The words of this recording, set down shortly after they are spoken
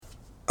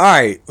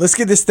Alright, let's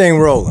get this thing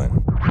rolling.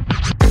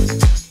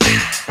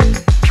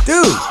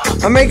 Dude,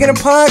 I'm making a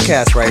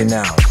podcast right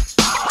now.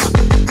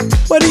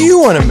 What do you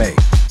want to make?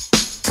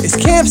 It's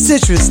Camp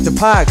Citrus, the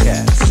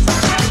podcast.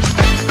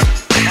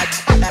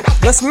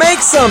 Let's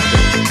make something.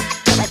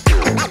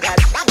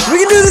 We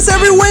can do this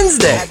every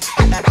Wednesday.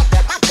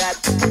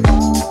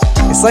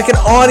 It's like an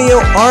audio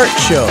art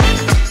show.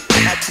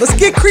 Let's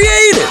get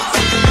creative.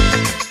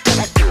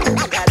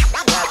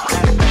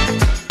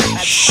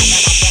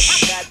 Shh.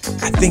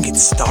 I think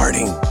it's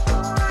starting.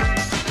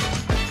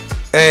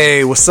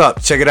 Hey, what's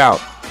up? Check it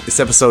out. It's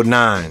episode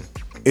 9.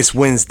 It's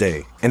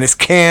Wednesday. And it's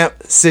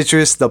Camp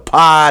Citrus, the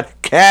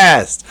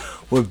podcast.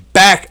 We're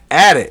back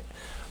at it.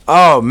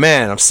 Oh,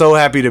 man. I'm so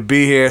happy to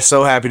be here.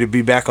 So happy to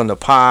be back on the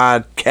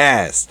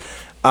podcast.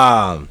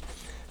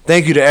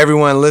 Thank you to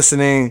everyone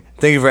listening.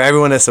 Thank you for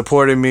everyone that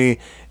supported me.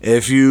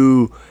 If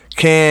you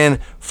can,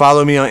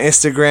 follow me on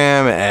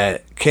Instagram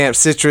at Camp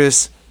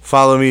Citrus.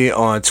 Follow me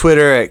on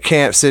Twitter at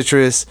Camp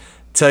Citrus.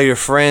 Tell your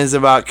friends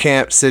about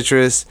Camp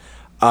Citrus.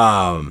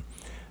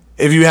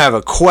 If you have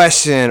a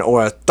question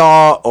or a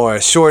thought or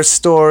a short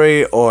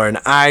story or an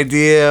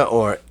idea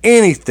or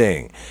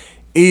anything,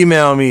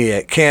 email me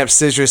at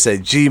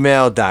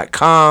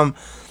campcitrus@gmail.com.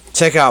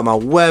 Check out my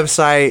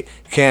website,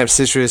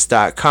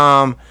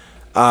 campcitrus.com.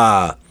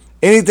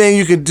 Anything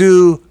you can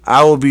do,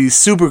 I will be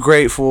super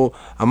grateful.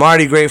 I'm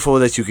already grateful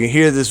that you can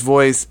hear this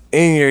voice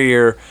in your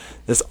ear.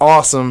 That's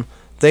awesome.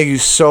 Thank you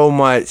so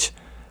much.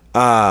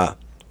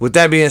 With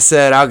that being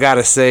said, I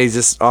gotta say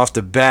just off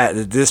the bat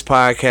that this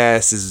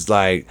podcast is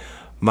like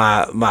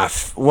my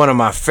one of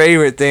my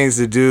favorite things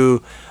to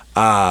do.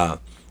 I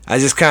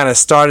just kind of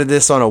started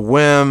this on a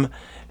whim,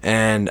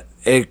 and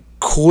it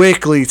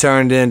quickly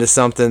turned into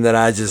something that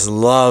I just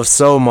love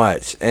so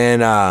much.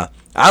 And I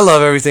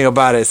love everything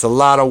about it. It's a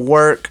lot of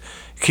work.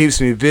 Keeps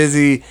me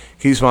busy,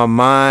 keeps my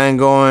mind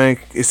going.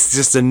 It's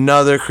just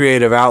another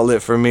creative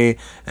outlet for me,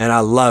 and I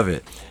love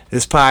it.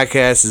 This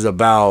podcast is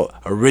about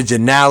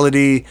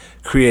originality,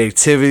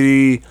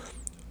 creativity,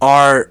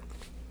 art,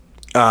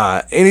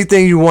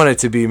 anything you want it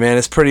to be, man.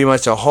 It's pretty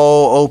much a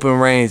whole open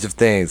range of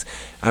things.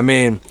 I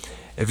mean,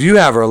 if you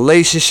have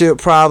relationship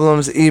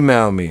problems,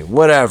 email me.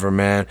 Whatever,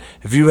 man.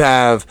 If you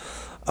have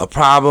a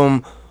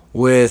problem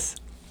with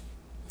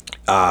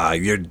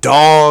your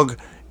dog,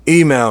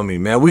 email me,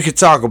 man. We could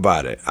talk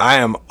about it. I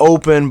am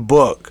open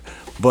book.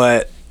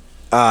 But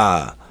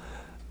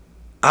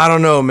I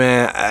don't know,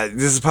 man.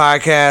 This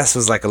podcast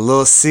was like a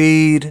little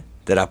seed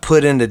that I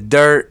put in the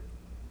dirt,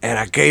 and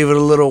I gave it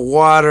a little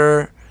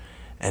water,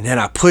 and then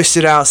I pushed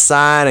it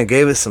outside and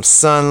gave it some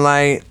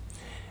sunlight,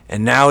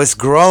 and now it's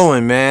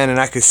growing, man, and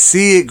I can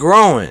see it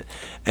growing,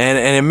 and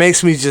it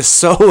makes me just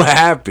so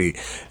happy.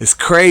 It's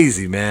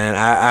crazy, man.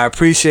 I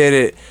appreciate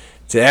it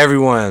to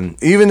everyone,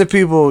 even the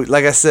people,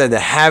 like I said, that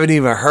haven't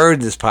even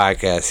heard this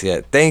podcast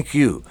yet. Thank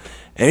you.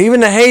 And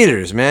even the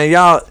haters, man.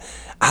 Y'all,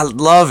 I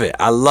love it.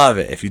 I love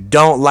it. If you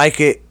don't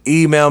like it,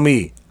 email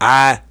me.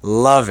 I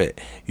love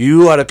it.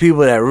 You are the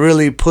people that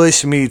really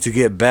push me to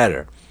get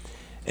better.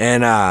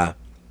 And I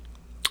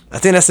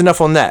think that's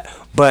enough on that.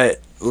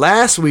 But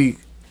last week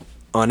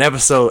on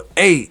episode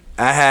 8,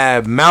 I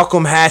had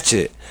Malcolm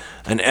Hatchett,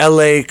 an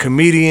LA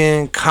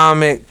comedian,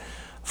 comic,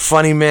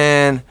 funny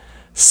man,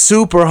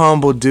 super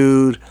humble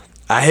dude.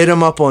 I hit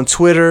him up on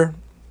Twitter,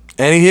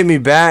 and he hit me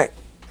back,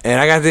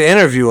 and I got to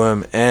interview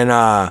him. And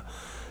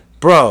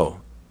bro,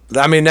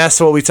 I mean, that's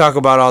what we talk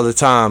about all the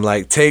time.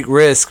 Like, take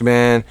risk,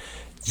 man.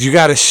 You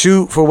got to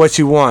shoot for what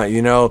you want,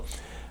 you know.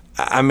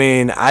 I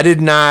mean, I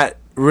did not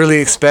really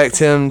expect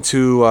him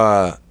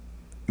to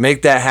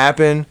make that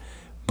happen.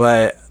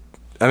 But,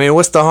 I mean,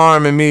 what's the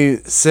harm in me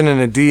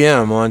sending a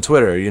DM on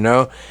Twitter, you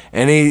know?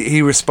 And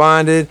he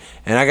responded,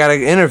 and I got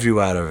an interview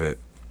out of it.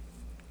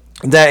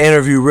 That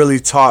interview really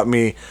taught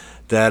me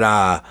that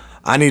I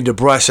need to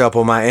brush up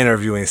on my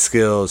interviewing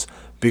skills,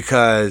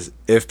 because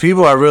if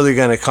people are really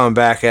going to come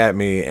back at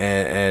me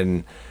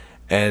and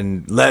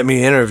let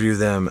me interview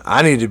them,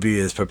 I need to be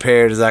as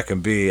prepared as I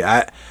can be.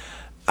 I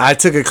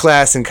took a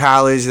class in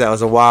college that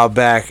was a while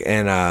back,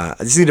 and I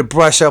just need to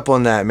brush up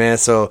on that, man.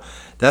 So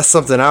that's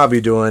something I'll be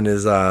doing,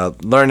 is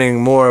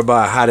learning more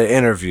about how to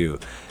interview.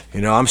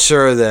 You know, I'm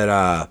sure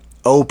that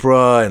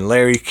Oprah and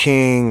Larry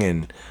King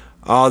and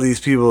all these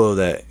people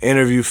that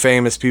interview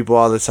famous people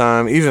all the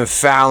time, even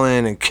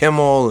Fallon and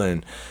Kimmel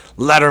and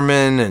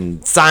Letterman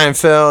and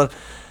Seinfeld.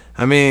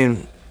 I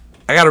mean,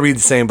 I got to read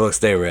the same books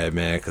they read,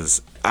 man,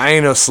 because I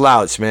ain't no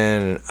slouch,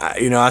 man.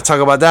 I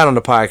talk about that on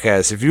the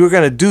podcast. If you were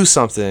going to do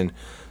something,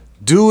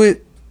 do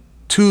it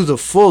to the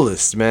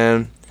fullest,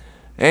 man.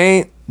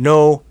 Ain't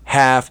no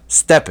half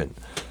stepping.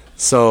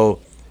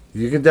 So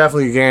you can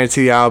definitely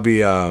guarantee I'll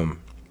be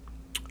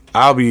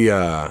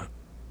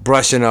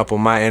brushing up on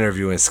my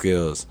interviewing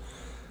skills.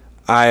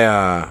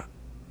 I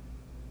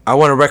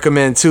want to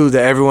recommend too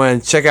that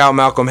everyone check out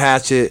Malcolm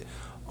Hatchett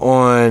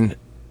on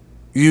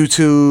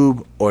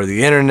YouTube or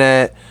the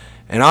internet,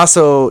 and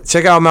also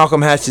check out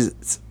Malcolm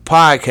Hatchett's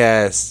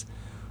podcast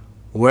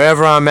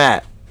wherever I'm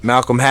at.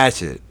 Malcolm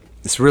Hatchett.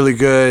 It's really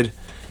good.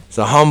 He's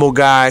a humble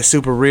guy,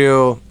 super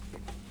real.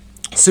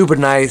 Super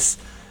nice.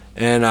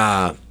 And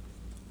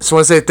just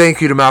want to say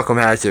thank you to Malcolm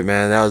Hatchett,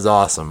 man. That was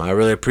awesome. I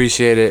really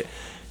appreciate it.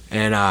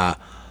 And I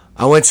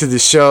went to the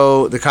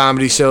show, the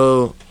comedy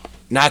show,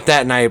 not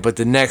that night, but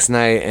the next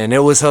night, and it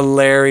was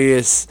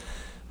hilarious.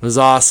 It was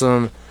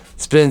awesome.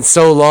 It's been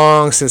so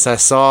long since I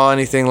saw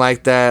anything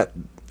like that.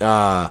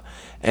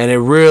 And it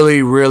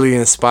really, really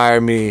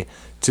inspired me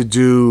to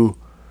do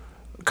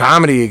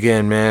comedy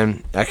again,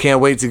 man. I can't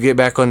wait to get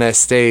back on that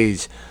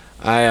stage.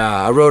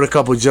 I wrote a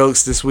couple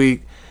jokes this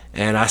week,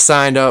 and I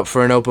signed up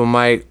for an open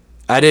mic.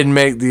 I didn't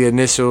make the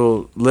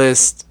initial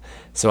list,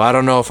 so I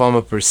don't know if I'm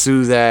going to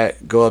pursue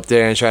that, go up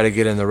there and try to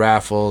get in the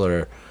raffle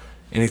or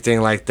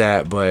anything like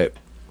that. But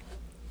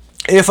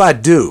if I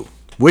do,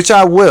 which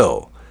I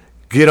will,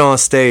 get on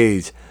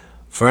stage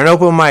for an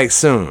open mic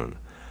soon,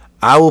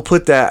 I will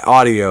put that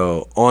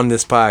audio on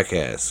this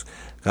podcast.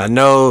 I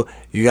know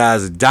you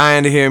guys are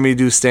dying to hear me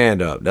do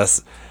stand-up.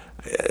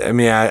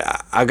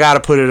 I got to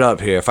put it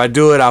up here. If I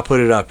do it, I'll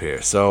put it up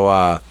here.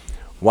 So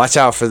watch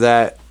out for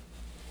that.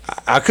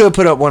 I could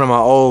put up one of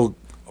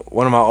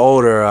my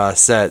older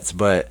sets,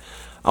 but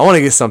I want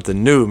to get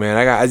something new, man.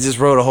 I just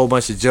wrote a whole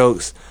bunch of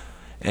jokes,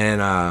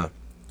 and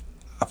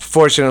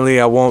fortunately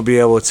I won't be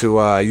able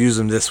to use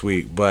them this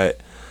week, but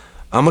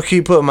I'm going to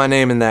keep putting my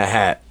name in that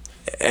hat.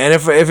 And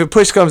if it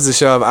push comes to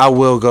shove, I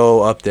will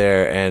go up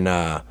there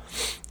and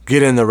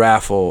get in the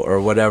raffle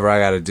or whatever I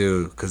got to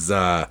do, because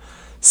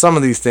some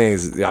of these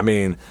things, I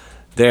mean,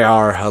 they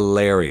are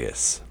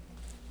hilarious.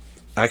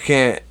 I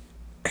can't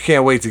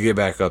wait to get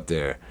back up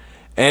there.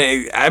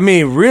 And I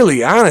mean,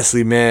 really,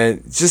 honestly,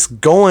 man, just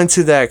going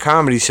to that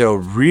comedy show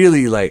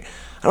really, like,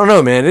 I don't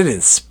know, man, it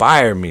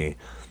inspired me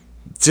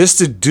just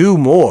to do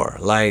more.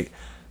 Like,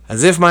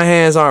 as if my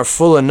hands aren't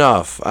full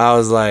enough, I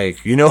was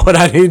like, you know what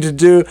I need to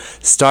do?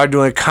 Start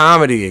doing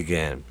comedy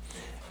again.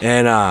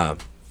 And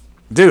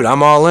dude,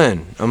 I'm all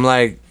in. I'm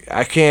like,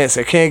 I can't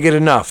get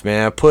enough,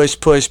 man. Push.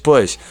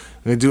 We're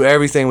gonna do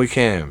everything we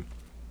can.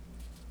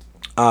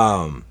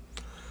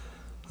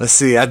 Let's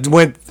see.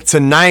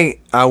 Tonight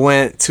I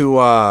went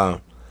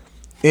to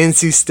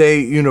NC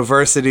State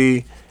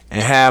University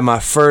and had my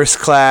first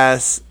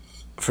class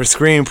for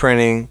screen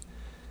printing,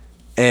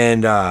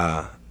 and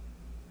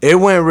it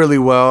went really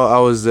well. I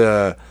was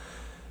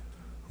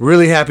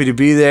really happy to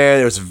be there.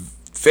 There was a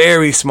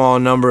very small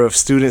number of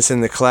students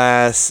in the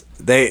class.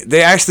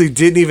 They actually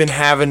didn't even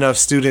have enough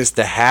students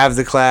to have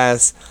the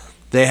class.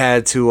 They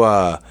had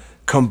to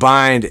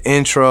combine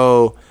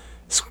intro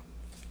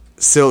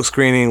silk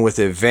screening with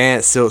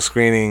advanced silk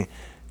screening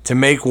to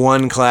make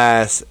one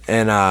class,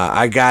 and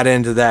I got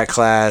into that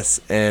class,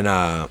 and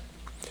I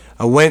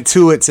went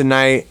to it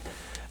tonight.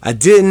 I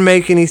didn't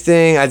make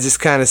anything. I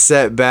just kind of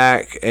sat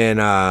back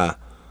and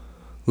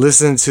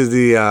listened to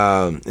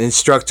the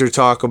instructor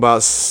talk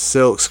about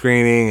silk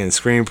screening and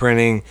screen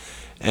printing,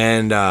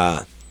 and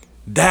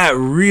that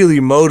really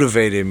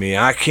motivated me.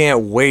 I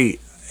can't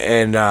wait,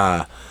 and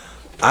I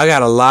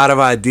got a lot of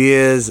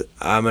ideas.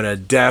 I'm gonna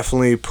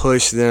definitely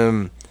push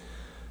them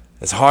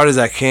as hard as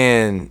I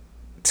can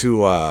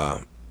to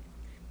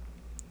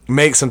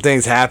make some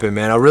things happen,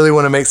 man. I really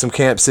want to make some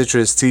Camp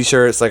Citrus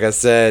t-shirts, like I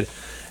said.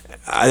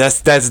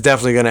 That's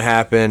definitely going to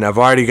happen. I've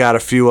already got a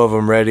few of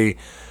them ready,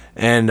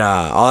 and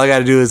all I got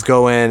to do is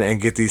go in and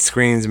get these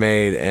screens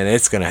made, and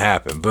it's going to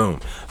happen. Boom.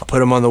 I'll put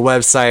them on the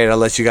website. I'll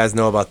let you guys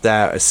know about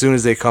that as soon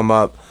as they come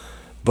up.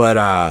 But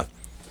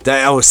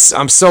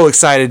I'm so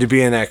excited to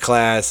be in that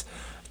class.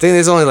 I think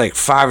there's only like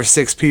 5 or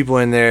 6 people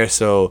in there,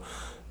 so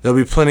there'll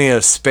be plenty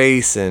of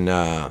space and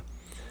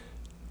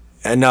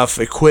enough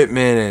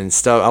equipment and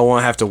stuff. I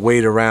won't have to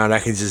wait around. I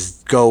can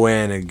just go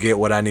in and get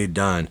what I need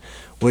done,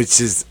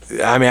 which is,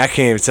 I mean, I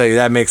can't even tell you.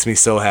 That makes me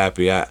so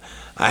happy. I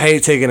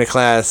hate taking a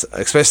class,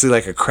 especially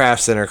like a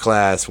craft center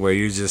class, where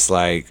you're just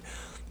like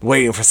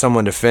waiting for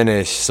someone to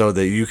finish so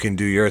that you can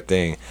do your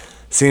thing.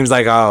 Seems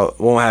like I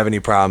won't have any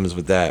problems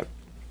with that.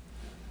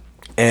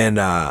 And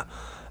I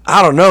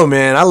don't know,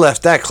 man. I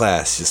left that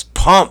class just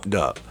pumped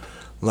up.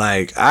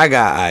 Like, I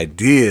got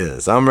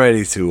ideas. I'm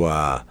ready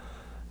to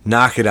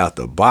knock it out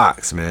the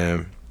box,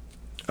 man.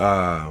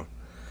 Yeah,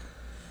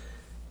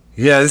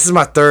 this is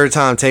my 3rd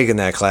time taking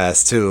that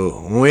class, too.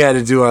 When we had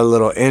to do our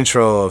little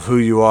intro of who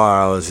you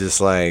are, I was just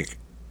like,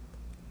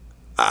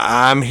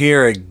 I'm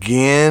here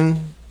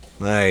again.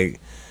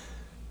 Like,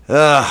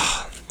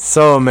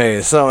 so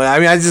amazing. So, I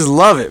mean, I just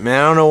love it,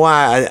 man. I don't know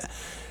why.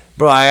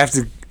 I have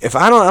to...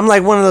 I'm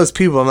like one of those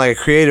people. I'm like a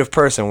creative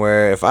person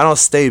where if I don't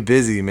stay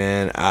busy,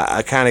 man,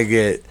 I kind of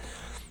get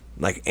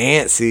like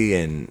antsy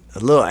and a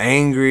little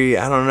angry.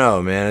 I don't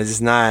know, man.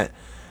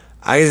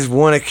 I just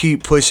want to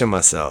keep pushing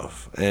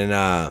myself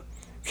and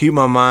keep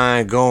my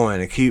mind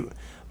going and keep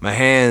my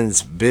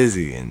hands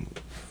busy. And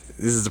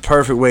this is the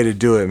perfect way to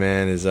do it,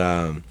 man, is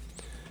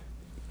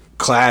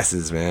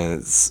classes, man.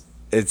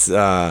 It's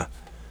a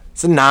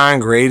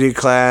non-graded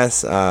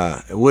class.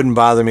 It wouldn't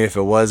bother me if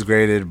it was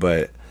graded,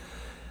 but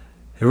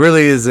it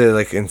really is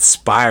like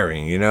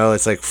inspiring, you know?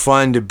 It's like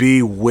fun to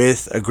be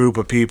with a group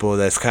of people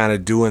that's kind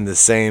of doing the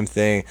same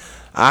thing.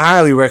 I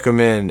highly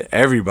recommend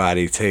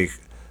everybody take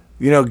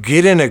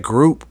get in a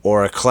group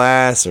or a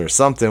class or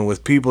something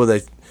with people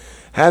that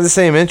have the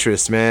same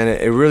interests, man.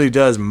 It really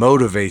does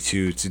motivate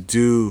you to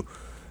do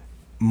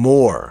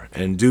more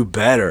and do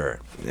better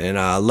and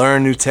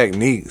learn new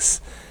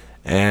techniques.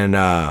 And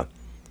I'm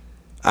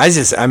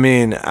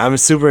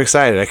super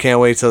excited. I can't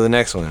wait till the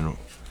next one.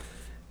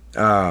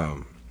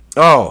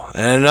 Oh,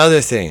 and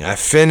another thing, I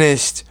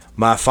finished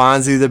my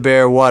Fonzie the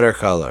Bear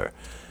watercolor.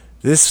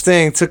 This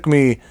thing took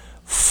me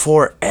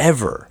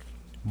forever,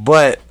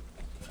 but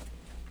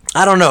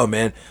I don't know,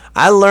 man.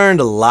 I learned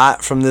a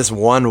lot from this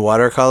one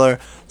watercolor.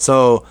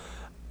 So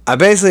I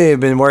basically have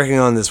been working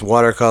on this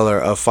watercolor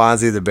of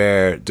Fonzie the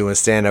Bear doing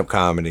stand-up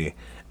comedy,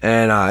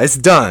 and it's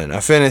done. I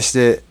finished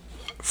it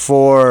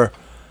for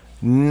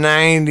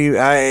 90.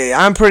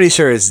 I'm pretty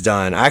sure it's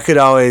done. I could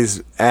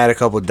always add a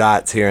couple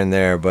dots here and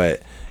there,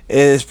 but it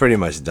is pretty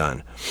much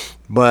done.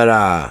 But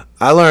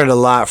I learned a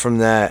lot from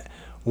that.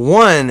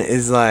 One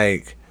is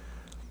like,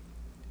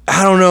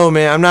 I don't know,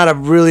 man. I'm not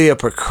really a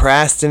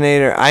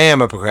procrastinator. I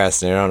am a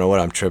procrastinator. I don't know what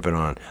I'm tripping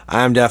on.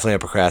 I'm definitely a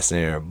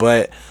procrastinator.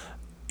 But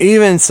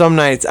even some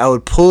nights I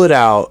would pull it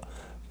out,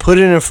 put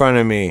it in front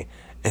of me,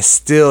 and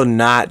still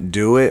not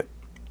do it.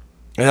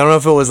 I don't know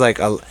if it was like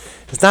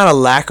it's not a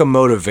lack of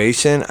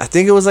motivation. I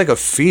think it was like a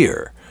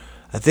fear.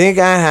 I think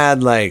I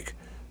had like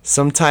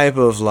some type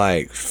of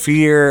like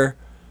fear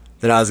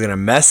that I was going to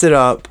mess it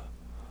up,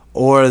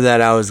 or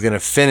that I was going to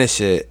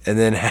finish it and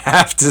then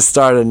have to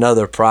start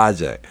another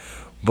project.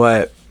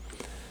 But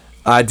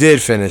I did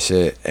finish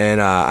it,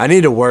 and I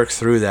need to work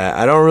through that.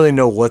 I don't really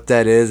know what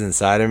that is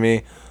inside of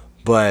me,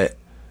 but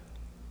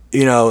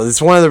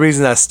it's one of the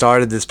reasons I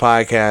started this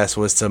podcast,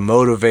 was to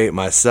motivate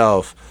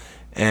myself.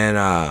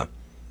 And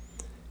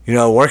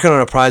working on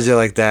a project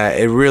like that,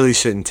 it really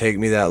shouldn't take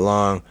me that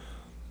long.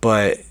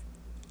 But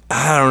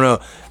I don't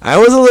know. I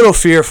was a little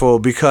fearful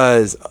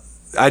because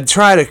I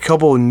tried a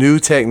couple new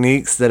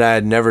techniques that I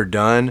had never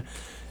done.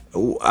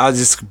 I'll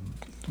just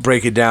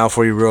break it down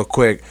for you real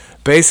quick.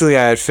 Basically,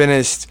 I had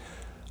finished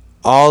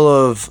all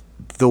of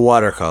the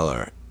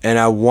watercolor, and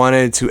I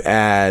wanted to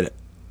add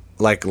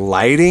like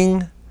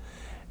lighting,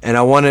 and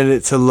I wanted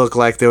it to look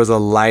like there was a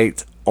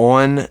light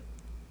on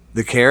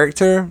the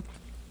character.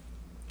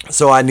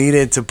 So I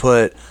needed to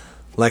put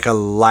like a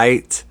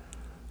light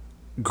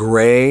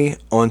gray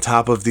on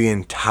top of the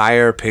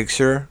entire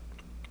picture.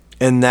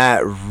 And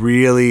that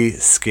really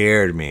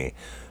scared me,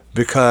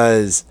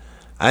 because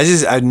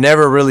I'd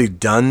never really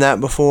done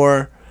that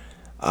before.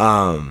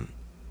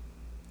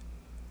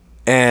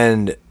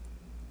 And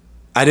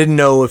I didn't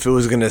know if it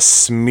was going to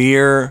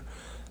smear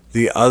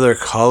the other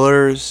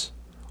colors,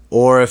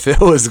 or if it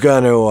was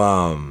going to,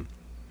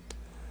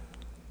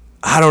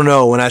 I don't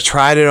know. When I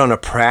tried it on a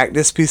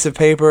practice piece of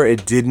paper,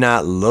 it did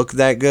not look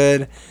that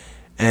good.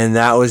 And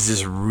that was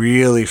just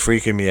really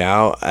freaking me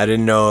out. I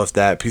didn't know if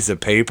that piece of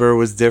paper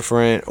was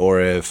different, or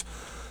if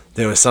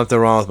there was something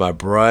wrong with my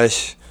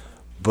brush.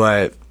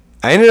 But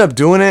I ended up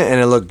doing it,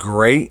 and it looked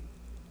great.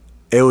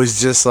 It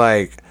was just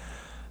like,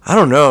 I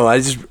don't know.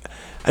 I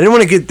didn't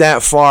want to get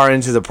that far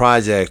into the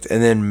project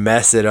and then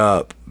mess it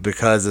up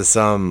because of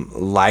some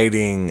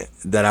lighting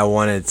that I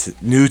wanted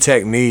new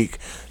technique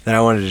that I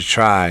wanted to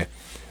try.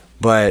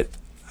 But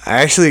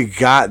I actually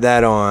got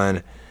that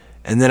on,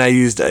 and then I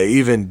used an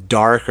even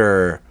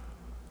darker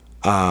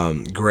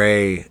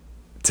gray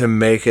to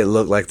make it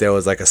look like there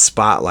was like a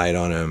spotlight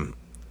on him.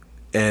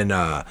 And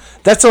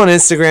that's on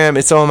Instagram.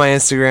 It's on my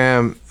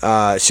Instagram.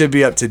 It should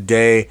be up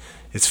today.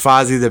 It's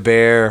Fozzie the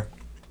Bear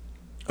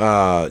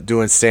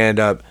doing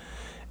stand-up.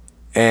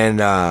 And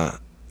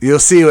you'll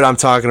see what I'm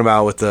talking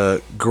about with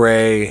the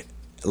gray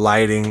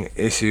lighting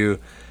issue.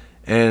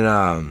 And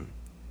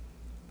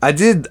I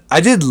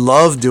did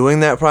love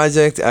doing that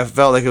project. I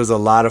felt like it was a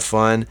lot of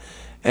fun.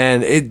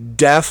 And it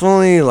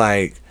definitely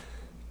like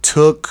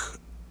took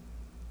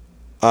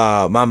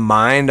my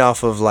mind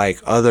off of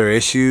like other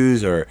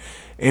issues or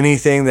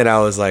anything that I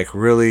was like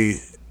really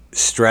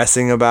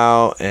stressing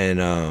about.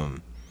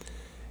 And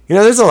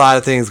there's a lot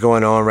of things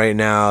going on right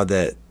now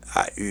that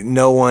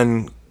no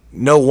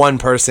one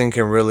person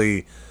can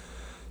really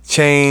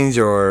change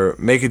or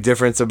make a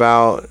difference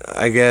about.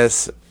 I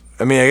guess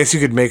you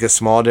could make a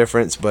small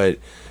difference, but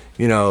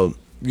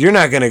you're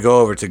not going to go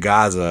over to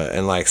Gaza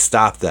and like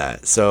stop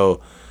that. So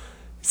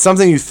it's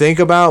something you think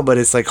about, but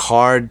it's like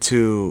hard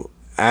to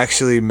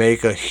actually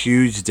make a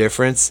huge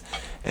difference.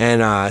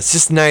 And it's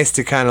just nice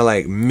to kind of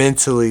like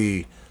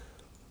mentally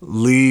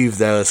leave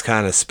those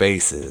kind of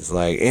spaces,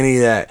 like any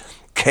of that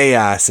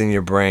chaos in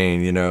your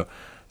brain,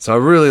 So I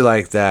really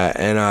like that.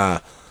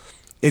 And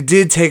it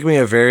did take me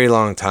a very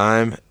long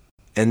time,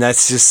 and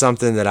that's just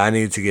something that I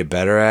need to get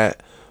better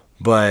at.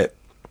 But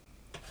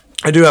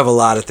I do have a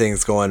lot of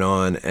things going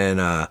on,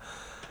 and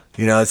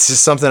it's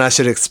just something I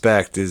should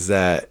expect, is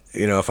that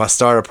if I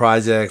start a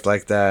project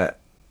like that,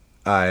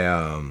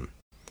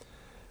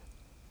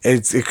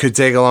 it could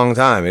take a long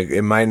time.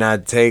 It might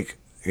not take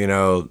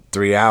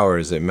 3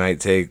 hours. It might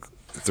take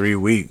 3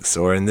 weeks,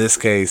 or in this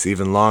case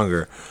even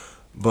longer.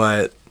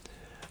 But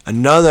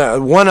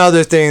One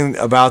other thing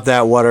about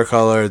that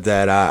watercolor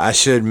that I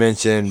should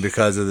mention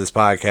because of this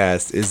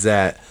podcast is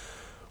that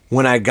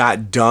when I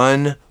got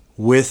done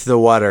with the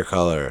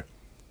watercolor,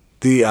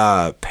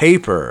 the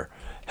paper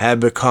had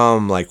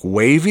become like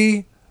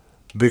wavy,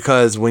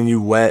 because when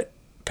you wet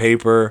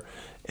paper,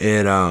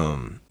 it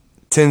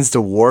tends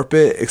to warp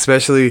it,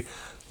 especially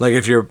like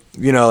if you're,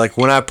 like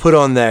when I put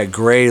on that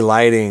gray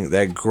lighting,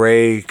 that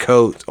gray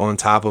coat on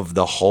top of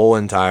the whole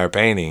entire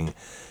painting,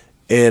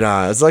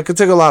 it's like it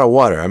took a lot of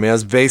water. I mean, I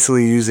was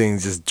basically using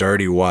just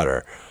dirty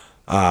water.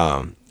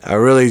 I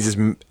really just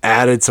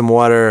added some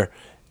water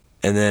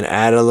and then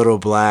add a little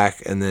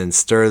black and then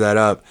stir that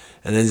up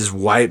and then just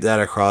wipe that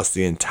across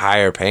the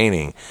entire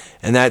painting.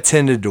 And that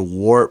tended to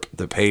warp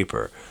the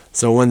paper.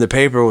 So when the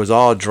paper was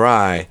all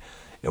dry,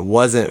 it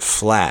wasn't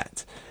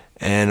flat.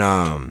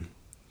 And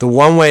the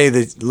one way,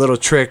 the little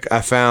trick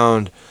I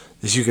found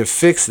that you can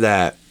fix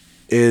that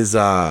is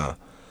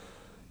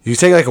you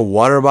take like a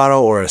water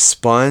bottle or a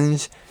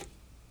sponge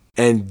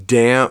and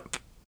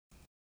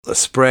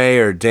spray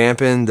or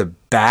dampen the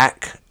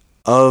back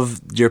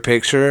of your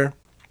picture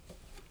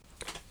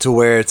to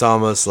where it's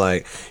almost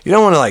like, you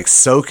don't want to like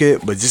soak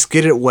it, but just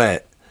get it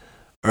wet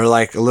or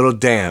like a little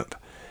damp,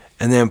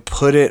 and then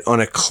put it on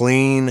a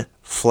clean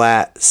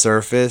flat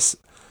surface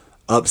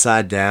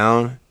upside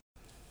down,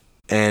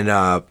 and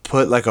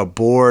put like a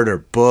board or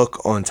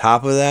book on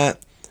top of that,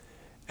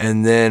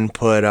 and then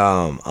put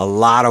a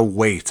lot of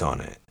weight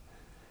on it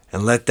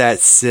and let that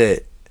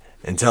sit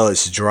until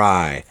it's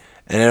dry,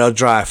 and it'll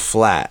dry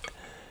flat.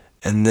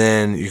 And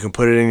then you can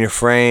put it in your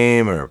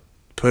frame or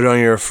put it on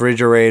your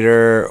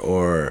refrigerator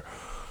or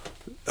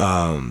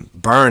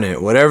burn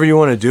it, whatever you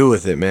want to do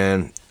with it,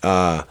 man.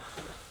 I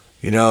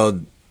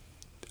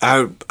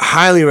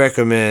highly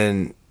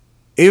recommend,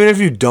 even if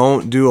you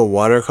don't do a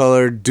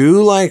watercolor,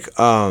 do like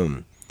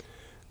go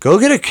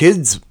get a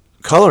kid's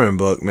coloring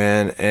book,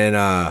 man,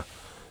 and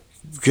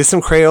get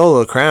some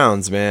Crayola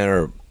crowns, man,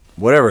 or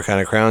whatever kind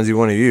of crowns you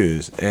want to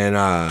use,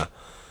 and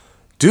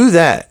do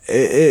that.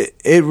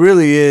 It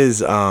really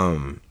is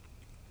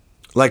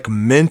like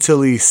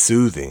mentally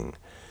soothing.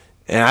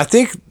 And I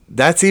think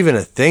that's even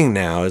a thing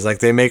now, is like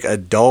they make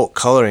adult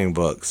coloring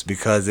books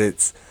because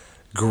it's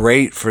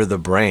great for the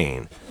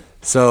brain.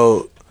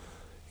 So,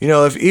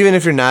 even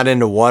if you're not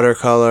into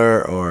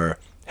watercolor or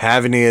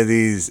have any of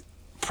these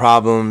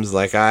problems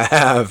like I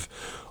have,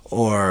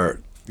 or,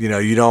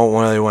 you don't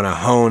really want to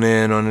hone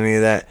in on any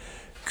of that,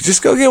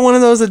 just go get one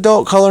of those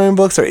adult coloring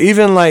books, or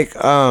even like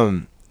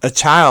a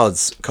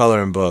child's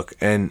coloring book,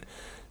 and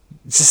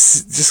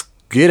just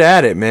get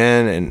at it,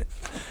 man. And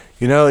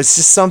it's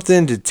just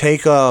something to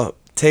take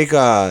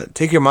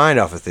your mind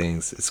off of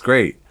things. It's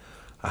great.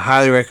 I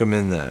highly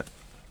recommend that.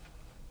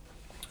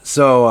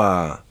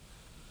 So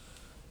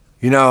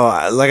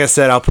like I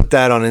said, I'll put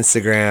that on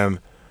Instagram.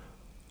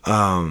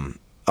 I'll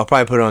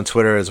probably put it on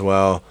Twitter as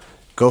well.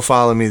 Go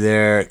follow me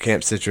there at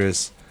Camp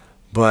Citrus.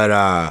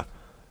 But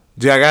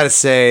dude, I gotta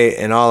say,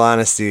 in all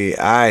honesty,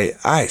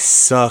 I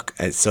suck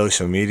at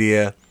social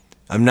media.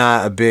 I'm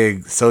not a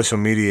big social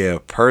media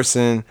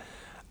person.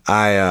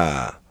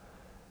 Like,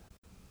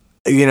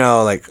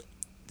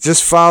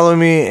 just follow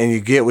me and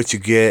you get what you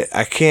get.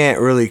 I can't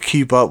really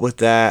keep up with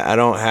that.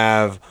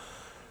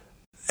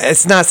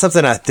 It's not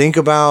something I think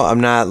about. I'm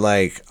not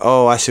like,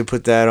 oh, I should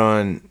put that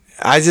on.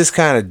 I just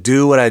kind of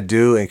do what I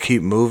do and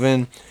keep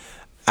moving.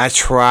 I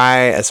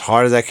try as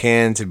hard as I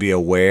can to be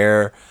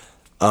aware,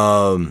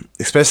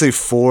 especially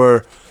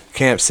for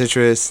Camp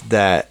Citrus,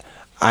 that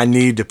I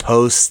need to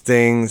post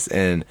things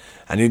and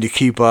I need to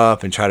keep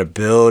up and try to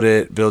build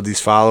these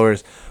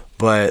followers.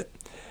 But,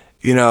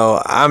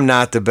 I'm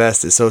not the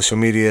best at social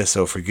media,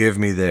 so forgive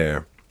me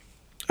there.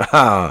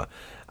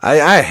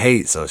 I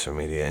hate social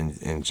media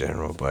in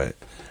general, but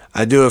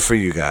I do it for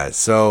you guys.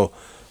 So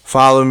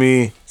follow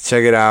me,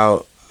 check it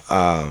out.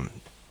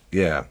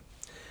 Yeah.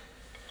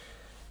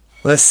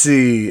 Let's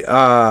see.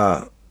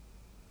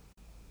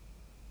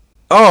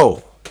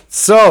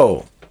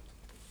 So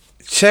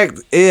check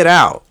it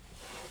out.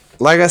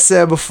 Like I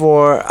said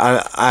before,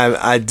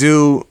 I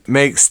do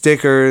make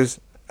stickers.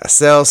 I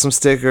sell some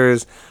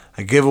stickers.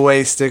 I give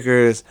away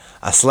stickers.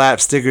 I slap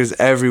stickers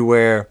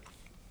everywhere.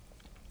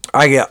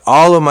 I get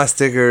all of my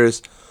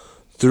stickers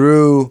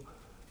through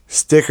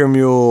Sticker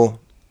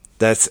Mule.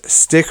 That's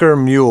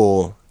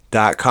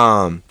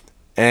stickermule.com.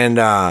 And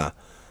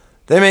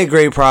they make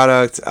great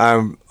product.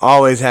 I'm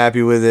always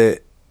happy with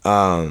it.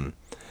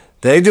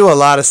 They do a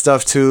lot of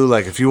stuff too,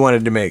 like if you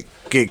wanted to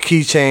get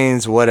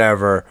keychains,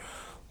 whatever.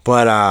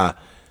 But I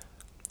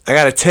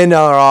got a $10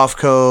 off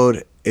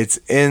code. It's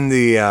in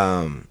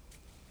the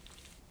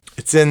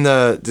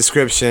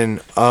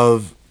description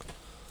of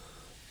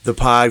the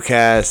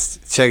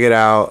podcast. Check it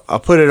out. I'll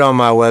put it on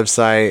my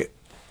website.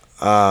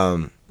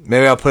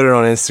 Maybe I'll put it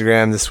on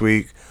Instagram this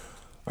week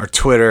or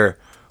Twitter,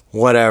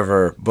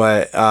 whatever.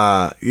 But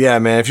yeah,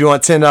 man, if you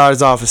want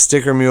 $10 off a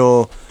Sticker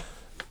Mule,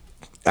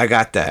 I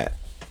got that.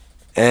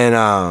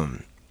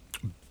 And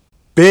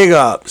big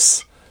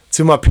ups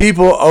to my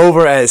people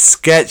over at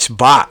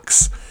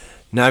Sketchbox.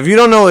 Now, if you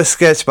don't know what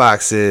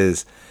Sketchbox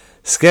is,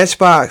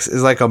 Sketchbox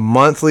is like a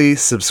monthly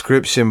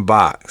subscription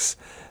box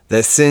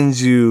that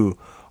sends you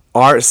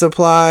art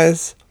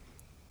supplies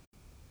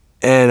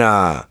and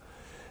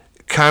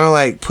kind of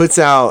like puts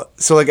out,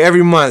 so like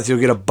every month you'll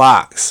get a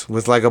box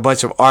with like a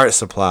bunch of art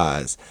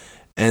supplies,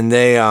 and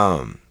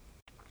they'll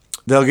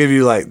give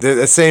you like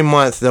the same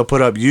month they'll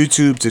put up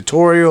YouTube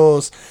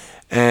tutorials,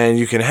 and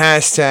you can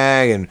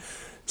hashtag and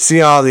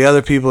see all the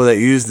other people that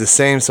use the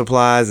same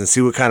supplies and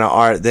see what kind of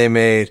art they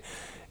made.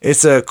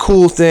 It's a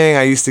cool thing.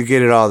 I used to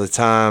get it all the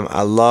time.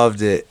 I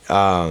loved it.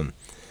 It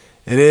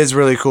is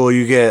really cool.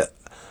 You get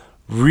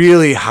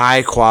really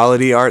high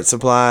quality art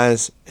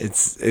supplies.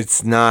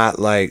 It's not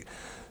like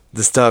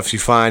the stuff you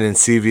find in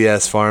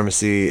CVS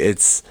pharmacy.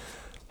 It's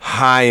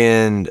high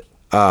end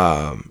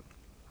art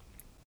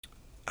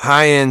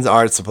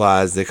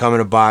supplies. They come in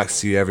a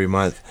box to you every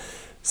month.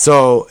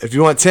 So if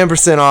you want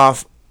 10%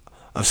 off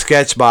of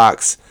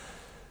Sketchbox,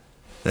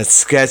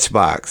 that's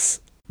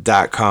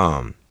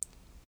sketchbox.com.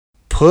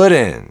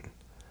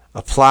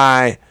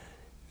 Apply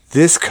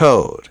this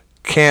code,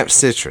 Camp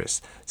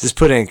Citrus. Just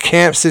put in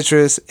Camp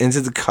Citrus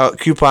into the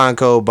coupon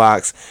code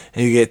box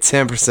and you get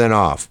 10%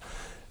 off.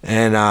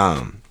 And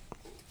I'm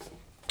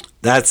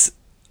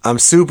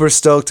super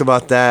stoked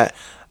about that.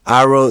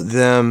 I wrote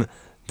them.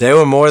 They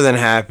were more than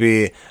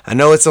happy. I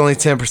know it's only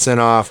 10%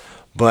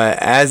 off, but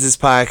as this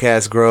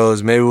podcast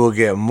grows, maybe we'll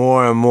get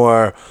more and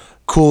more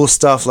cool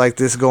stuff like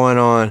this going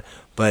on.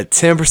 But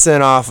 10%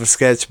 off of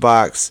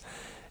Sketchbox.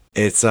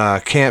 It's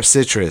Camp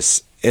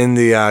Citrus in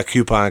the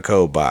coupon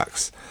code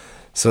box.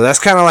 So that's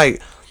kind of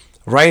like,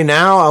 right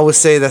now, I would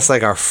say that's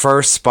like our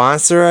first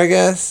sponsor, I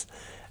guess.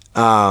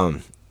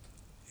 And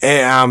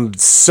I'm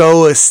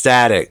so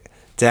ecstatic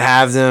to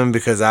have them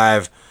because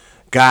I've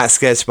got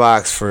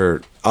Sketchbox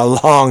for a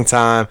long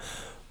time.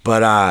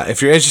 But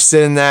if you're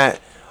interested in that,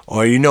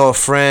 or you know a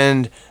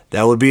friend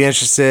that would be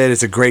interested,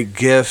 it's a great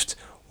gift.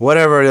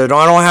 Whatever. I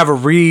don't have a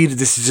read.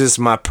 This is just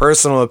my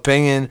personal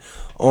opinion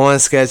on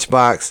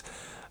Sketchbox.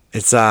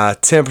 It's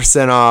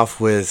 10%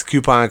 off with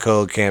coupon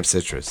code Camp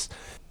Citrus.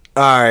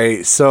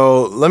 Alright,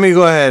 so let me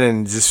go ahead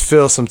and just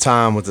fill some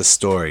time with the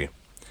story.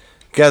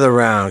 Gather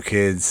around,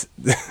 kids.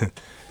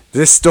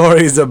 This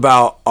story is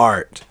about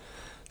art.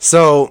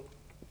 So,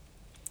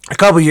 a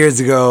couple years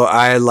ago,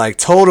 I had like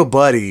told a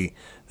buddy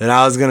that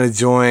I was going to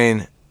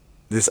join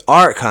this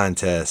art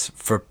contest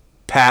for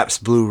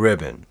Pabst Blue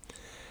Ribbon.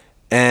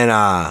 And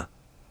I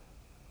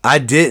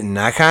didn't.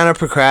 I kind of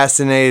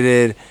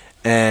procrastinated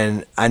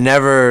and I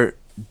never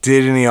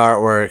did any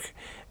artwork.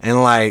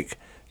 And like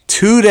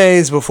 2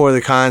 days before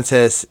the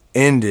contest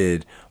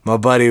ended, my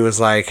buddy was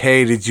like,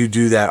 hey, did you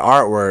do that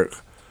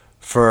artwork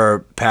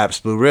for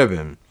Pabst Blue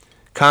Ribbon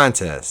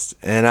contest?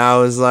 And I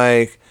was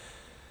like,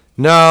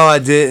 no, I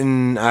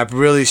didn't. I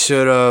really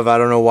should have. I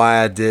don't know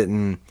why I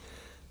didn't.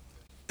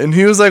 And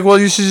he was like, well,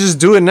 you should just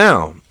do it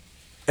now.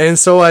 And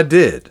so I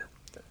did.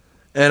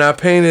 And I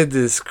painted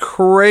this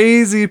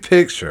crazy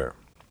picture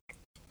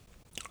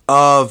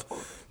of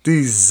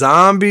these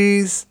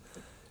zombies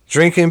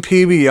drinking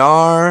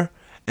PBR,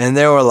 and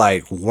there were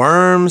like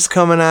worms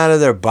coming out of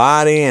their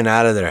body and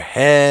out of their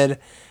head,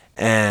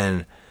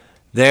 and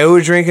they were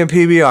drinking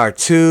PBR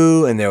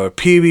too, and there were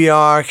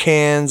PBR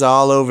cans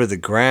all over the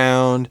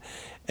ground,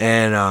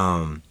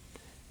 and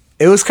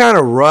it was kind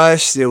of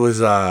rushed. It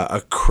was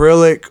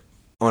acrylic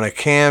on a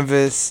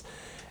canvas,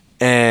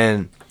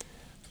 and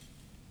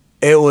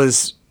it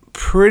was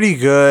pretty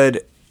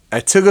good.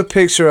 I took a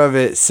picture of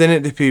it, sent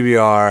it to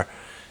PBR,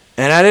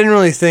 and I didn't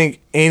really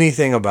think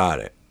anything about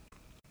it.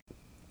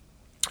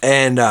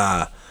 And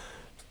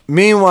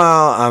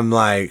meanwhile, I'm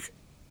like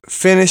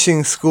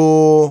finishing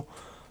school,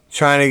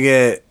 trying to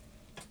get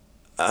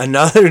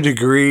another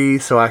degree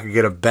so I could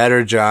get a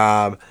better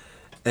job.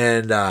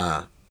 And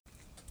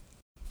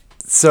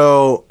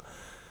so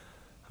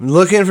I'm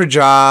looking for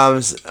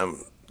jobs. I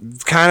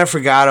kind of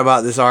forgot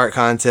about this art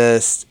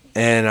contest.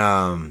 And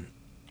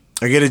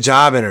I get a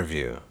job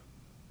interview.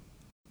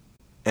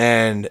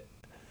 And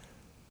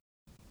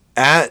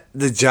at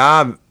the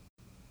job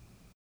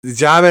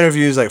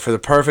interview is like for the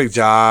perfect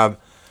job.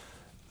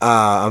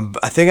 I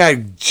think I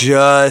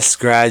just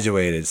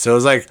graduated, so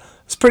it's a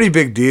pretty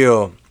big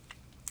deal.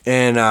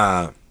 And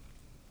I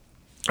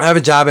have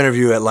a job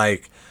interview at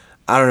like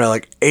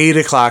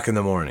 8:00 in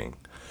the morning.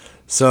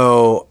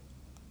 So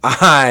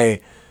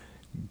I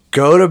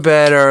go to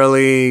bed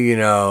early,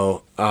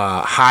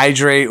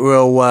 hydrate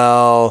real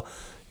well,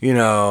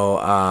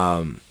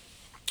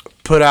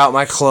 put out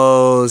my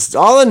clothes,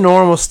 all the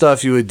normal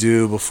stuff you would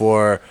do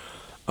before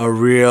a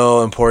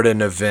real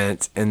important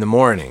event in the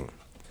morning.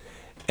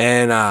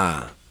 And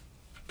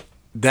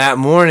that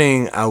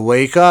morning I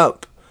wake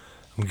up,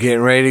 I'm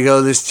getting ready to go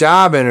to this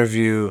job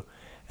interview,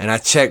 and I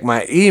check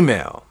my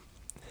email.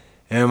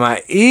 And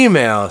my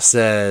email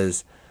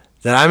says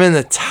that I'm in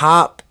the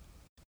top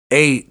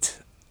 8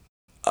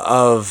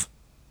 of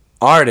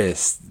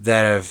artists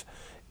that have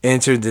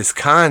entered this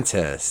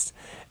contest,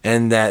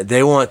 and that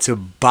they want to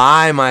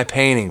buy my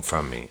painting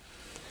from me.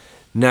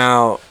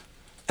 Now,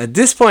 at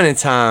this point in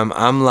time,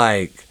 I'm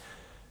like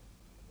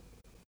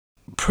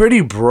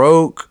pretty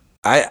broke.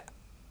 I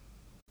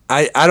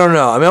I don't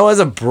know. I mean, I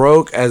wasn't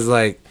broke as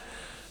like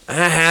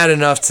I had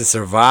enough to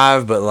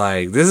survive, but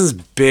like this is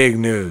big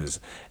news.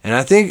 And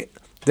I think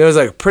there was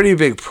like a pretty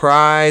big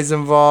prize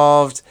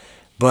involved,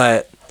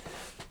 but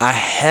I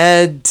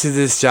head to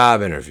this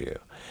job interview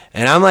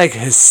and I'm like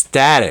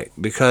ecstatic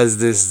because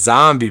this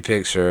zombie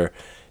picture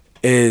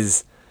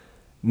is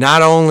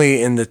not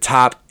only in the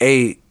top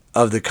 8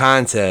 of the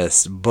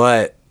contest,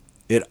 but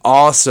it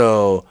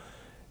also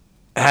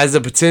has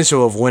the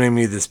potential of winning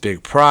me this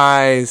big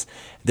prize.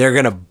 They're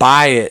going to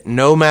buy it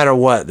no matter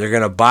what. They're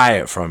going to buy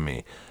it from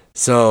me.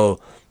 So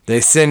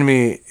they send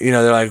me,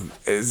 they're like,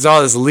 it's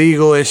all this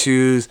legal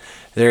issues.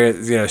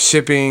 They're,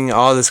 shipping,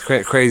 all this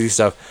crazy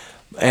stuff.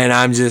 And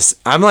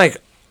I'm like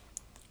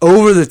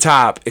over the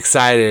top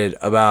excited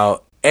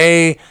about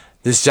A,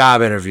 this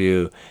job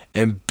interview,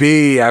 and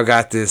B, I've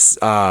got this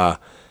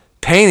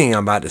painting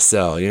I'm about to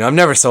sell. I've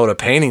never sold a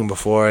painting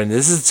before, and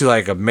this is to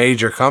like a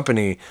major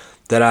company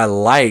that I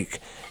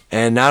like.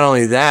 And not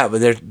only that,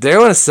 but they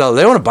want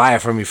to buy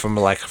it from me for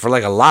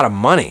a lot of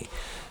money.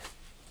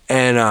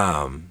 And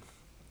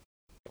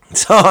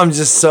so I'm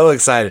just so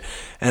excited.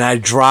 And I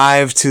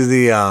drive to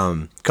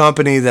the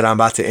company that I'm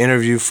about to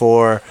interview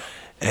for,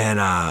 and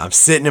I'm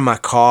sitting in my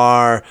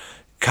car,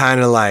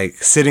 kind of like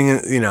sitting in,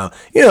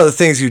 the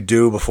things you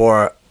do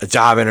before a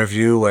job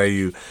interview where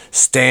you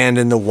stand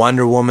in the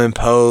Wonder Woman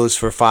pose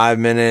for 5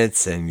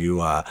 minutes and you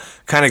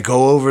kind of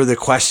go over the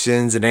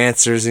questions and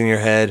answers in your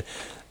head,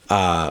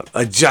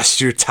 adjust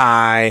your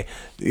tie,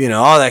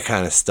 all that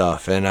kind of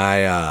stuff. And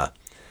I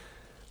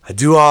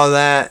do all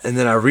that, and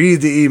then I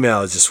read the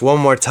email just one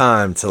more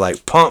time to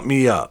like pump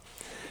me up.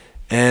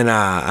 And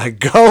I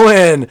go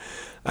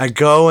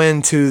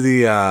into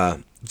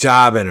the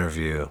job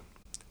interview,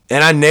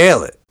 and I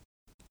nail it.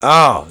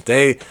 Oh,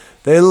 they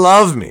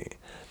love me.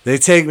 They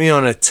take me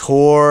on a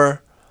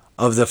tour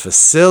of the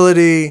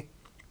facility.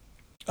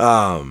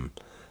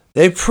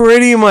 They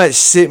pretty much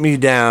sit me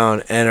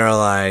down and are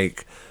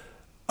like,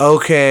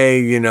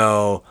 okay,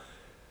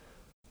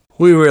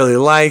 we really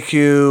like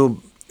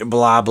you,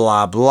 blah,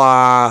 blah,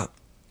 blah.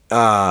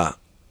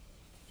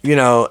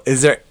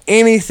 Is there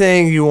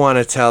anything you want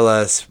to tell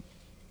us,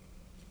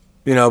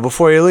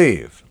 before you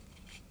leave?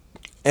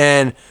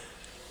 And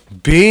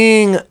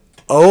being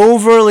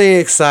overly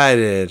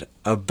excited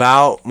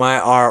about my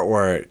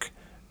artwork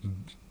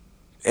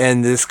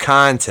and this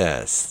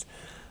contest,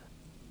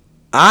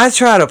 I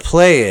try to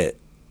play it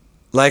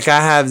like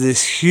I have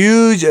this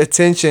huge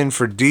attention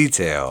for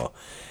detail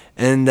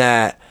and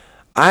that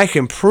I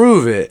can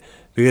prove it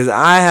because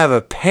I have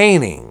a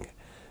painting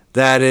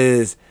that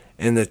is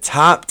in the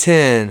top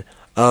 10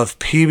 of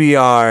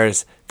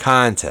PBR's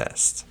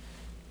contest.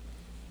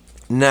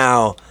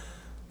 Now,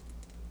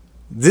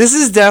 this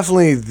is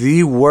definitely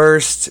the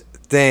worst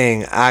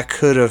thing I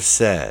could have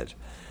said.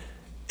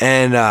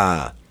 And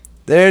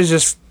they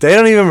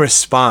don't even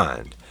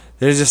respond.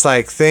 They're just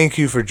like, thank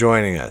you for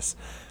joining us.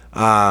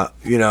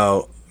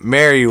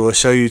 Mary will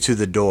show you to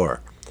the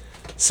door.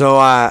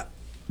 So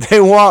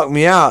they walk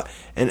me out.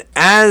 And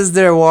as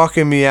they're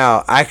walking me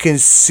out, I can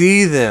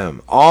see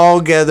them all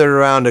gathered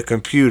around a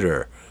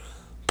computer,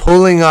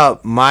 pulling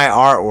up my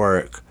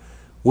artwork,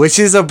 which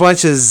is a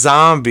bunch of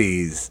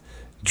zombies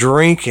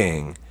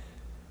drinking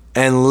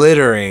and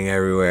littering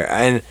everywhere.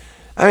 And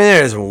I mean,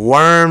 there's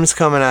worms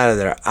coming out of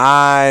their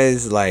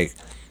eyes, like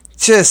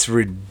just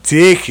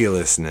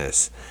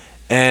ridiculousness.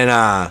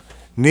 And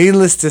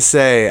needless to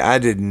say, I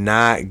did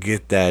not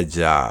get that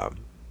job.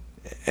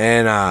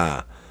 And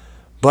I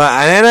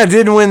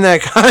didn't win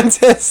that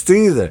contest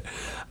either.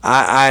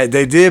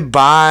 They did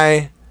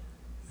buy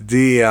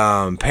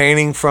the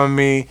painting from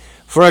me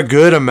for a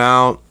good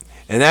amount,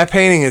 and that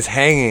painting is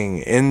hanging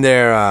in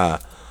their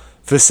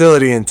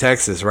facility in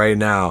Texas right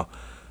now.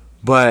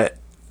 But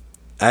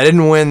I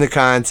didn't win the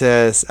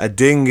contest. I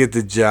didn't get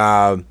the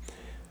job.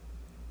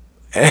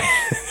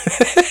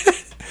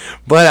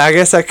 But I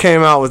guess I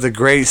came out with a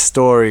great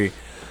story.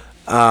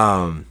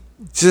 I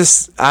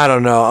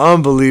don't know,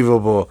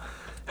 unbelievable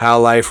how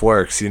life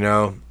works,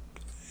 I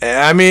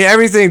mean,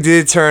 everything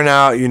did turn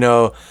out,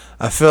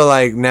 I feel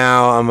like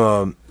now I'm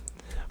a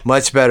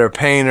much better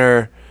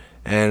painter,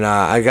 and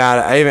I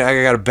got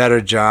a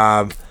better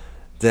job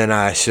than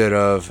I should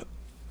have.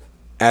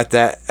 At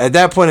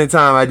that point in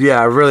time, I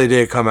really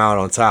did come out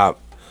on top.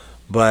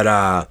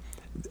 But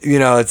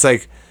it's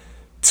like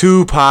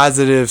two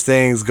positive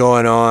things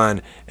going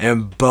on,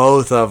 and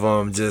both of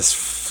them just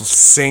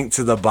sink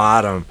to the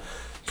bottom.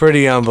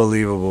 Pretty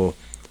unbelievable.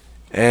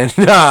 And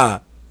I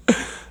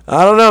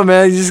don't know,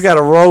 man. You just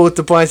gotta roll with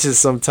the punches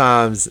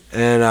sometimes.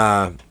 And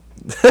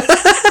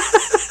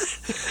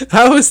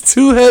that was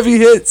 2 heavy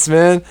hits,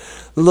 man.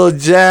 A little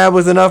jab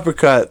with an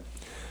uppercut.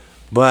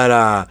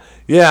 But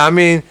yeah, I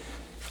mean,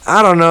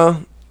 I don't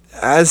know.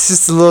 It's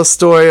just a little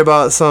story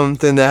about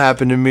something that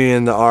happened to me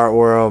in the art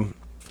world.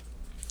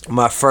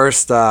 My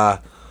first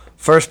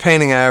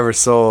painting I ever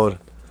sold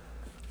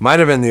might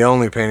have been the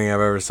only painting I've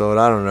ever sold.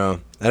 I don't know.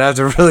 I'd have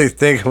to really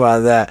think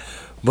about that.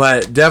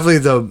 But definitely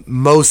the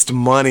most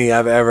money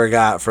I've ever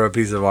got for a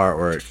piece of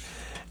artwork.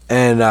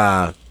 And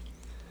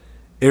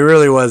It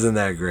really wasn't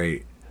that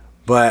great.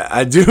 But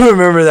I do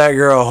remember that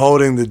girl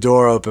holding the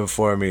door open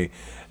for me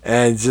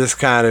and just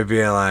kind of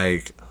being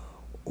like,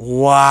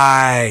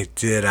 why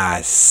did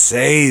I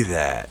say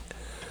that?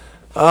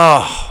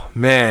 Oh,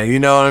 man, you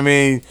know what I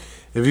mean?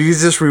 If you could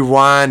just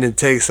rewind and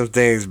take some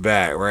things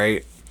back,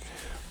 right?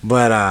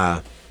 But,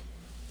 I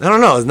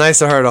don't know. It's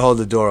nice of her to hold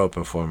the door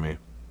open for me.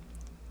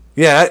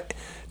 Yeah,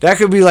 that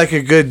could be like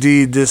a good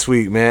deed this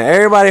week, man.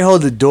 Everybody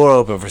hold the door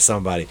open for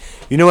somebody.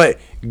 You know what?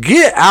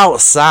 Get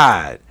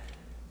outside.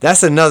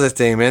 That's another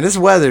thing, man. This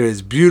weather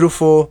is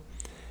beautiful.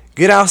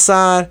 Get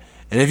outside,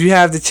 and if you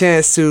have the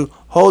chance to,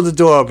 hold the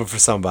door open for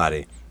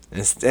somebody.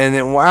 And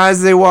then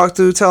as they walk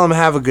through, tell them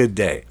have a good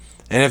day.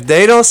 And if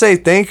they don't say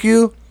thank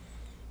you,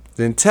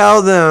 then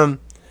tell them,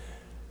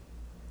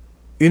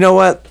 you know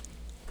what?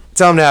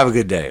 Tell them to have a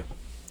good day.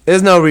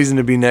 There's no reason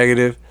to be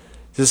negative.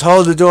 Just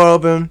hold the door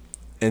open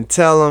and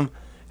tell them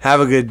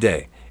have a good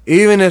day.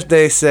 Even if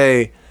they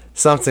say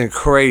something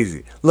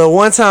crazy. Look,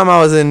 one time I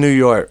was in New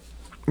York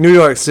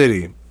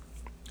City,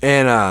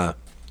 and I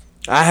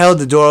held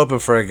the door open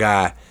for a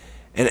guy,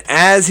 and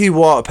as he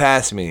walked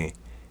past me,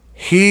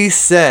 he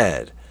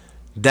said,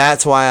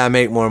 "That's why I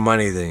make more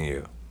money than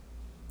you."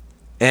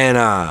 And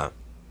I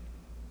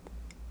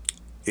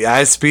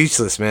was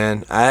speechless,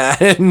 man. I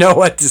didn't know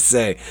what to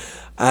say.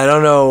 I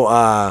don't know.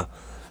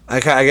 I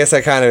guess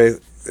I kind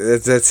of,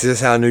 that's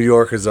just how New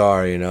Yorkers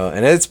are, you know.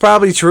 And it's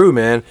probably true,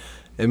 man.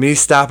 And me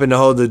stopping to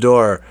hold the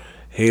door,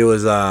 he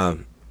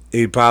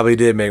probably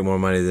did make more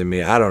money than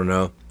me. I don't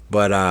know.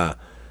 But,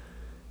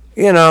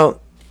 you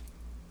know,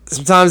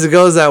 sometimes it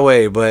goes that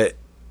way. But,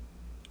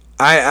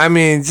 I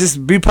mean,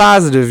 just be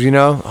positive, you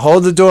know.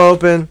 Hold the door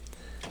open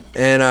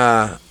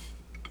and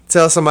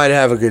tell somebody to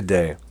have a good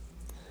day.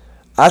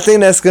 I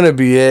think that's going to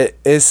be it.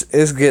 It's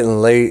getting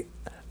late.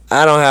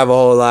 I don't have a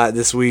whole lot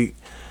this week.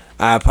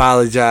 I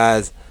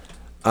apologize.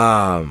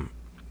 It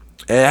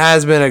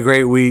has been a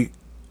great week.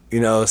 You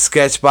know,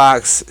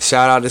 Sketchbox.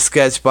 Shout out to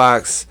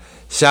Sketchbox.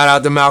 Shout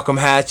out to Malcolm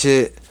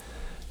Hatchett.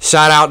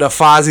 Shout out to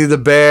Fozzie the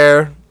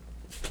Bear.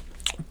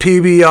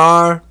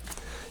 PBR.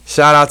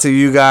 Shout out to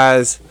you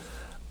guys.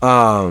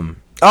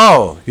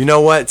 Oh, you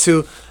know what,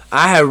 too?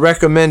 I had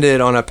recommended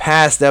on a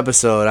past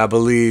episode, I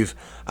believe,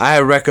 I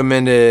had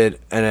recommended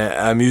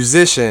a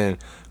musician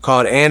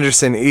called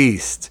Anderson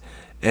East.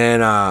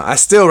 And I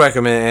still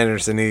recommend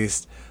Anderson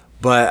East.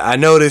 But I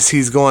noticed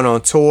he's going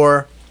on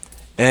tour.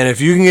 And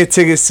if you can get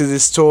tickets to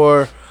this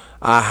tour,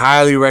 I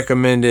highly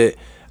recommend it.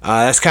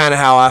 That's kind of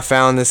how I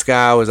found this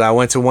guy. Was I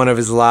went to one of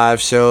his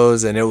live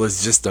shows, and it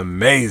was just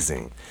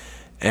amazing.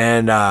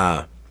 And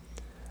I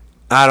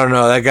don't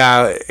know, that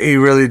guy, he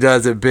really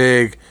does it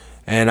big.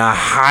 And I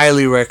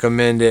highly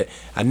recommend it.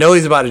 I know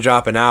he's about to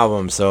drop an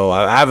album, so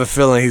I have a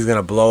feeling he's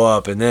gonna blow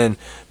up, and then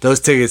those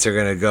tickets are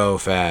gonna go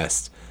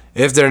fast.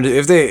 If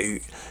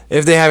they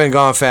haven't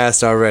gone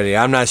fast already,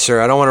 I'm not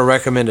sure. I don't want to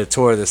recommend a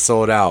tour that's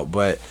sold out,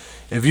 but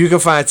if you can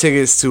find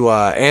tickets to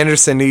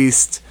Anderson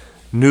East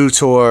new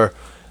tour,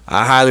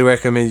 I highly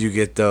recommend you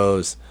get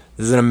those.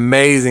 This is an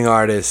amazing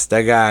artist.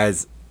 That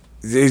guy's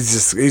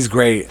he's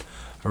great.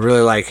 I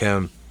really like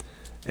him.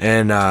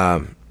 And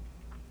I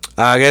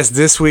guess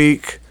this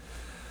week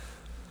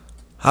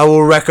I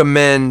will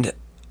recommend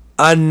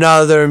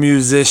another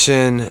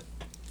musician.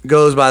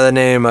 Goes by the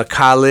name of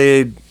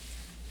Khalid.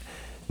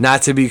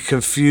 Not to be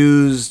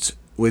confused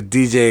with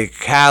DJ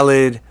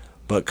Khaled,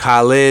 but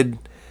Khalid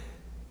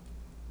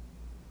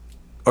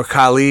or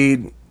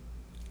Khalid,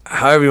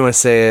 however you want to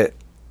say it.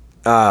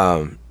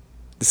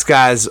 This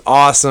guy's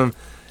awesome.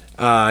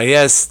 He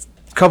has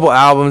a couple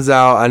albums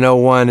out. I know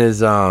one is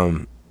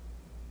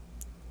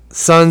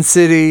Sun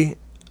City.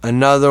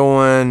 Another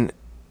one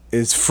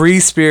is Free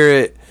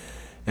Spirit.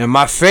 And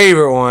my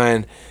favorite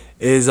one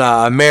is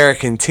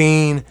American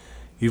Teen.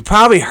 You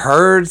probably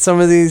heard some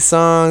of these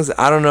songs.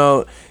 I don't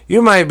know.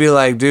 You might be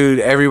like, dude,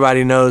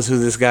 everybody knows who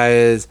this guy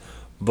is.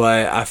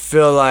 But I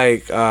feel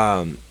like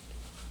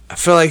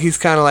he's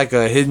kind of like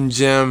a hidden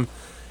gem.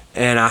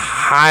 And I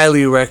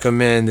highly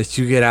recommend that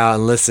you get out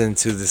and listen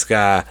to this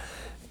guy.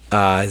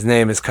 His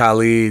name is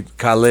Khalid.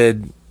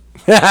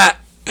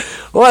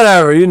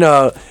 Whatever, you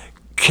know.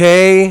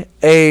 Khalid.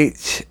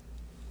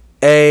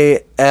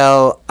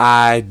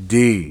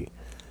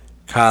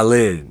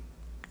 Khalid.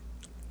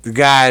 The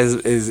guy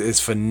is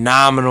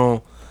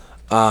phenomenal.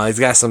 He's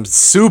got some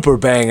super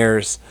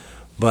bangers.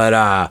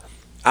 But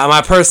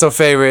my personal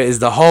favorite is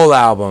the whole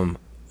album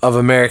of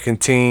American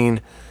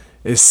Teen.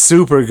 It's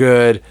super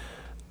good.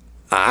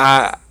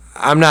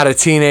 I'm not a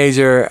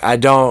teenager. I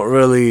don't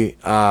really,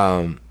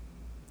 I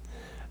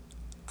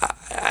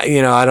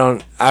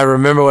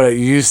remember what it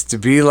used to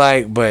be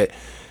like, but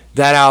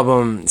that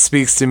album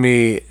speaks to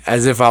me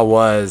as if I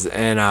was,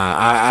 and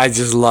I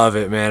just love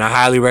it, man. I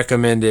highly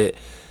recommend it.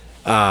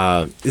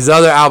 His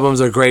other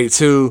albums are great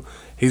too.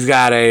 He's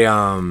got a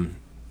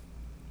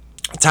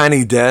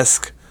Tiny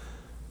Desk.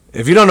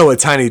 If you don't know what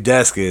Tiny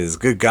Desk is,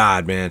 good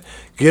God, man,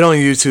 get on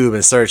YouTube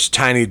and search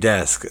Tiny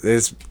Desk.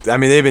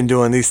 They've been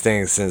doing these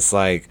things since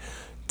like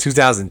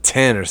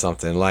 2010 or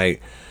something.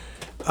 Like,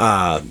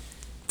 Tiny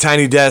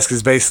Tiny Desk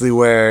is basically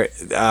where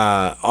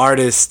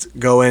artists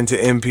go into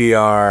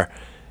NPR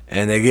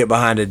and they get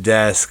behind a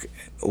desk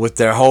with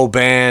their whole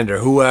band or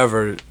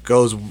whoever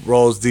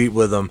rolls deep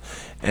with them,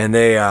 and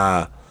they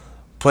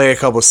play a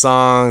couple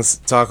songs,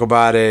 talk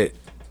about it,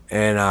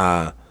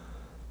 and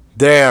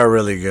they are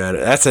really good.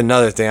 That's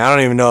another thing. I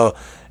don't even know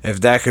if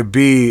that could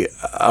be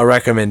a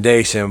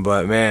recommendation,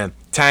 but man,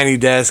 Tiny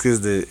Desk is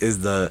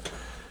the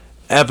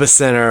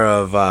epicenter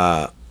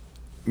of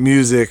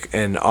music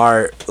and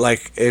art.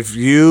 Like, if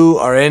you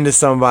are into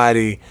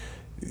somebody,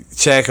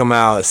 check them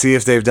out, see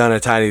if they've done a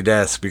Tiny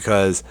Desk,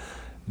 because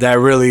that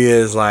really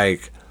is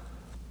like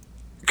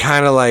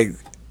kind of like,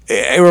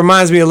 it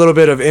reminds me a little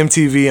bit of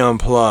MTV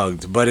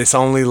Unplugged, but it's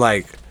only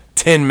like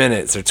 10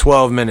 minutes or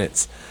 12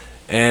 minutes,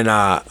 and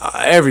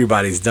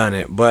everybody's done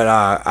it. But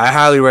I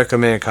highly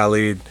recommend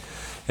Khalid.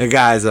 The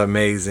guy's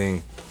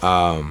amazing.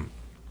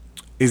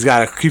 He's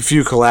got a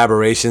few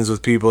collaborations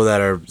with people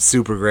that are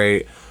super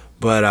great,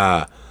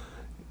 but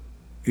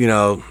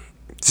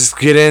just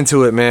get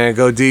into it, man.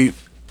 Go deep.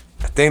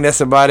 I think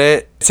that's about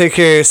it. Take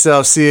care of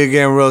yourself. See you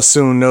again real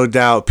soon, no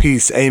doubt.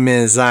 Peace.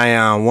 Amen.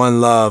 Zion.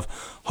 One love.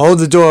 Hold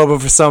the door open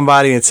for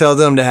somebody and tell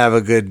them to have a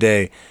good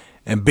day.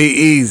 And be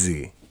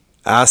easy.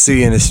 I'll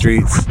see you in the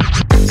streets.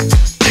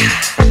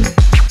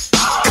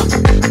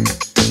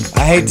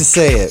 I hate to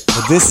say it,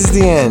 but this is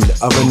the end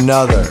of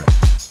another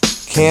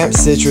Camp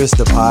Citrus,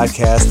 the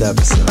podcast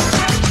episode.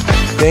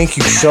 Thank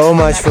you so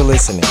much for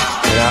listening,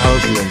 and I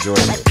hope you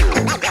enjoyed it.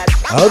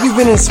 I hope you've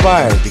been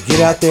inspired to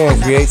get out there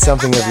and create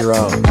something of your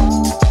own.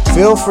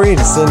 Feel free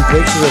to send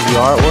pictures of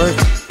your artwork,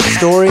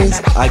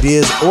 stories,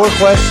 ideas, or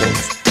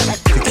questions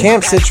to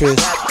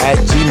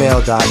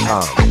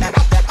campcitrus@gmail.com.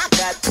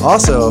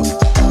 Also,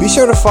 be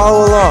sure to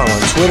follow along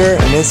on Twitter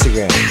and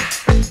Instagram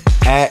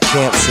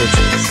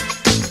 @CampCitrus.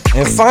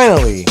 And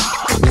finally,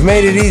 we've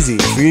made it easy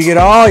for you to get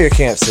all your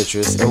Camp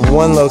Citrus in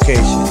one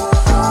location,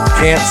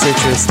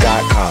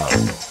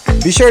 campcitrus.com.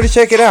 Be sure to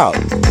check it out.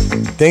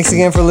 Thanks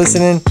again for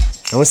listening,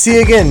 and we'll see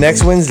you again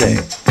next Wednesday.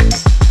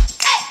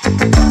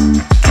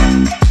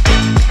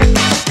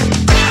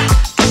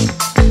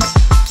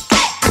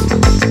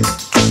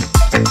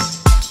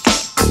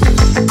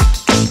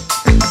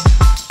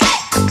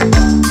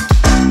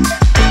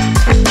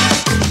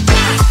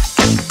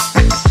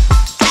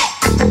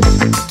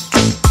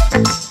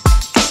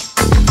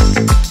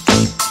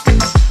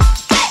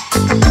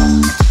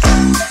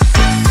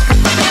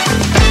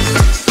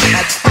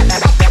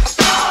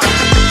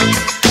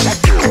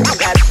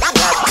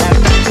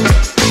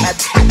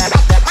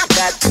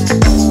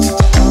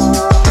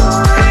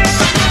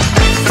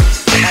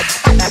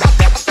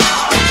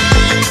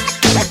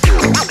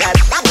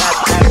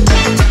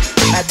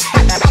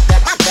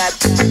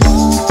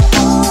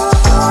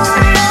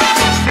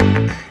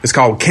 It's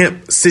called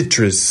Camp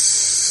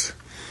Citrus.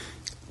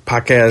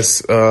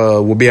 Podcast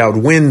will be out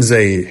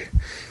Wednesday.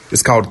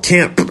 It's called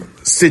Camp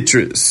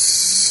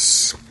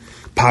Citrus.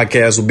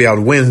 Podcast will be out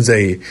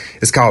Wednesday.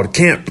 It's called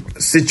Camp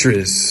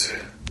Citrus.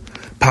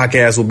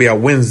 Podcast will be out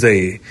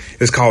Wednesday.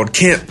 It's called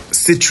Camp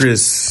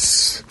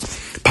Citrus.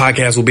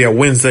 Podcast will be out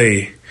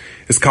Wednesday.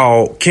 It's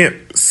called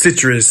Camp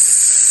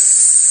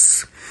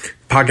Citrus.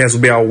 Podcast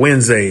will be out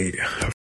Wednesday.